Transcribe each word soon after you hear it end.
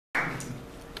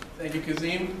Thank you,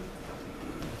 Kazim.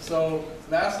 So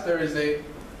last Thursday,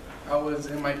 I was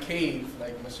in my cave,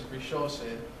 like Mr. Brichot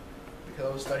said, because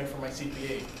I was studying for my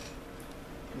CPA.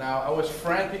 Now, I was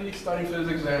frantically studying for this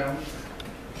exam.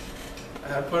 I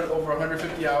had put over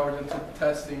 150 hours into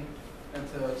testing,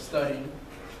 into studying.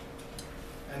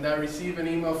 And I received an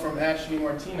email from Ashley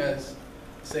Martinez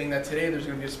saying that today there's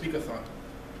going to be a speak-a-thon.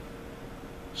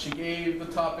 She gave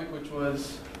the topic, which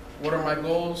was, what are my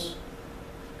goals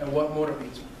and what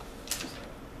motivates me?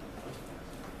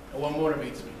 And what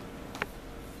motivates me?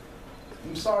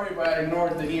 I'm sorry, but I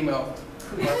ignored the email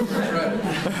when I first read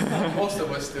it. Most of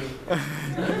us do.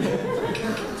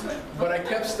 But I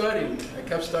kept studying,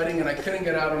 and I couldn't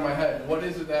get out of my head. What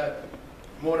is it that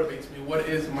motivates me? What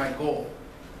is my goal?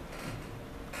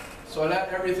 So I let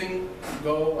everything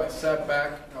go. I sat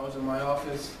back. I was in my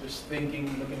office just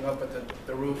thinking, looking up at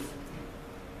the roof.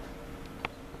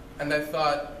 And I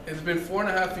thought, it's been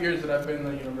 4.5 years that I've been in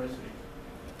the university.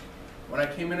 When I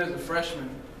came in as a freshman,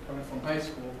 coming from high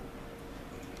school,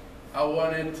 I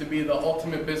wanted to be the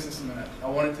ultimate businessman. I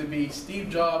wanted to be Steve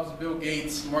Jobs, Bill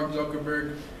Gates, Mark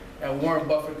Zuckerberg, and Warren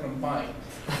Buffett combined.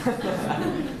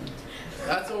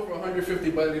 That's over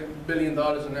 $150 billion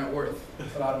in net worth.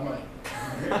 That's a lot of money.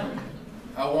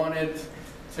 I wanted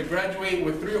to graduate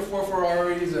with 3 or 4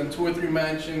 Ferraris and 2 or 3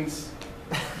 mansions.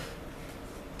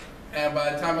 And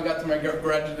by the time I got to my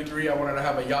graduate degree, I wanted to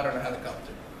have a yacht and a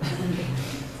helicopter.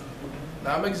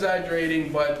 Now I'm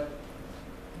exaggerating, but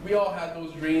we all had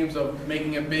those dreams of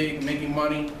making it big, making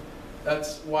money.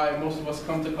 That's why most of us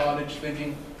come to college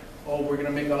thinking, oh, we're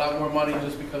gonna make a lot more money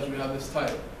just because we have this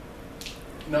title.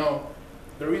 No,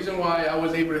 the reason why I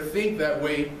was able to think that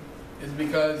way is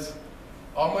because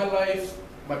all my life,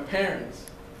 my parents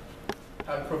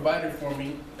have provided for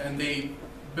me, and they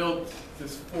built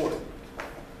this fort.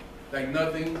 Like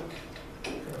nothing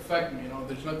could affect me, you know?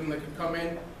 There's nothing that could come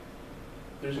in,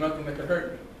 there's nothing that could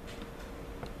hurt me.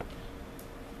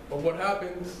 But what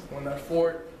happens when that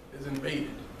fort is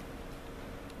invaded?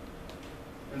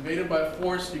 Invaded by a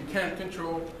force you can't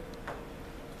control,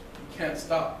 you can't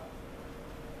stop.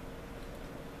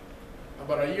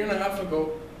 About 1.5 years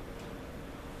ago,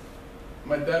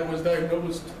 my dad was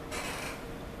diagnosed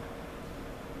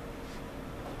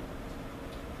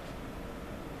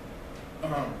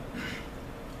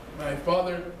my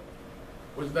father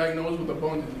was diagnosed with a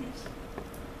bone disease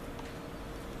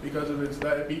because of his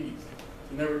diabetes.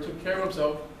 He never took care of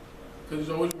himself because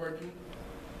he was always working,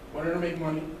 wanted to make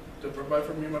money to provide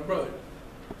for me and my brother.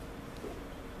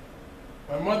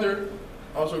 My mother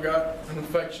also got an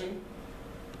infection,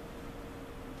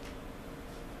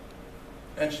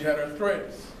 and she had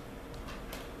arthritis.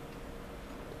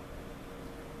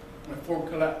 My fort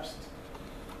collapsed.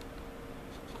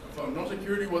 I found no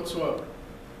security whatsoever.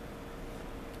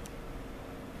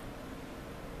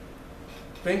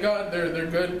 Thank God they're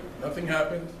good, nothing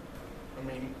happened. I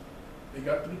mean, they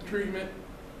got through treatment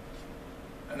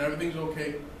and everything's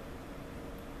okay.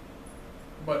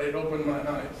 But it opened my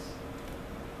eyes.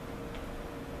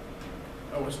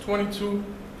 I was 22,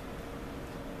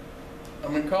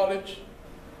 I'm in college,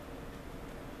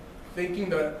 thinking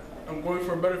that I'm going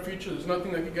for a better future, there's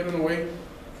nothing that could get in the way,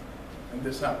 and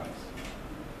this happens.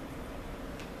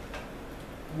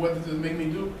 What does this make me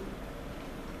do?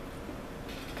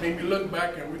 Make me look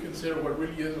back and reconsider what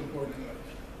really is important in life.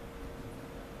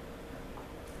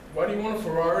 Why do you want a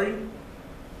Ferrari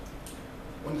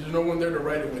when there's no one there to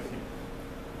ride it with you?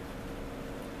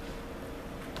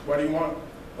 Why do you want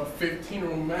a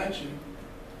 15-room mansion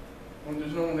when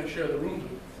there's no one to share the rooms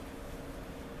with?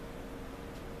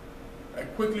 I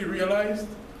quickly realized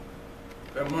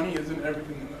that money isn't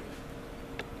everything in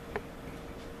life.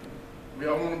 We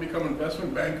all want to become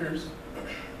investment bankers.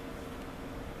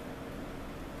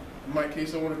 In my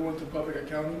case, I want to go into public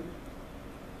accounting.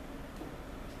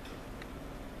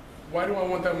 Why do I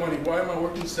want that money? Why am I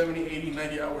working 70, 80,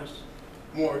 90 hours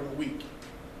more a week?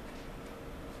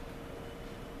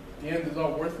 The end is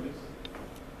all worthless.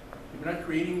 If you're not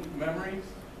creating memories,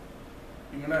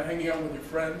 if you're not hanging out with your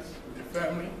friends, with your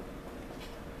family,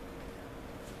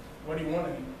 what do you want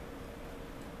anymore?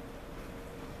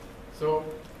 So,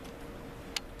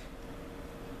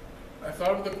 I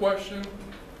thought of the question,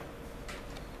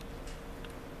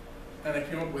 and I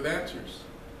came up with answers.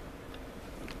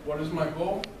 What is my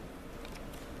goal?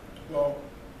 Well,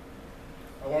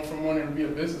 I went from wanting to be a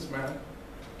businessman,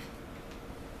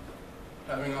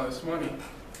 having all this money,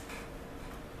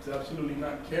 to absolutely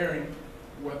not caring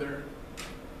whether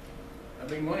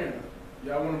I make money or not.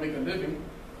 Yeah, I want to make a living,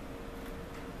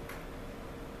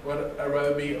 but I'd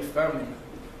rather be a family man.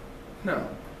 No,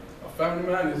 a family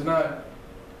man is not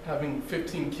having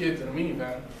 15 kids in a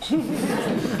minivan.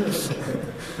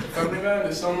 Family man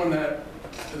is someone that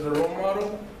is a role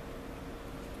model,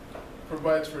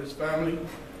 provides for his family,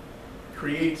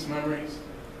 creates memories,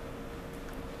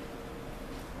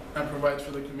 and provides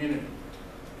for the community.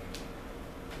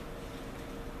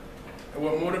 And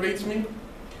what motivates me?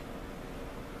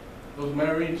 Those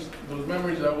memories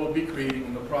that we'll be creating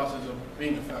in the process of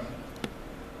being a family.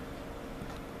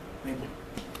 Thank you.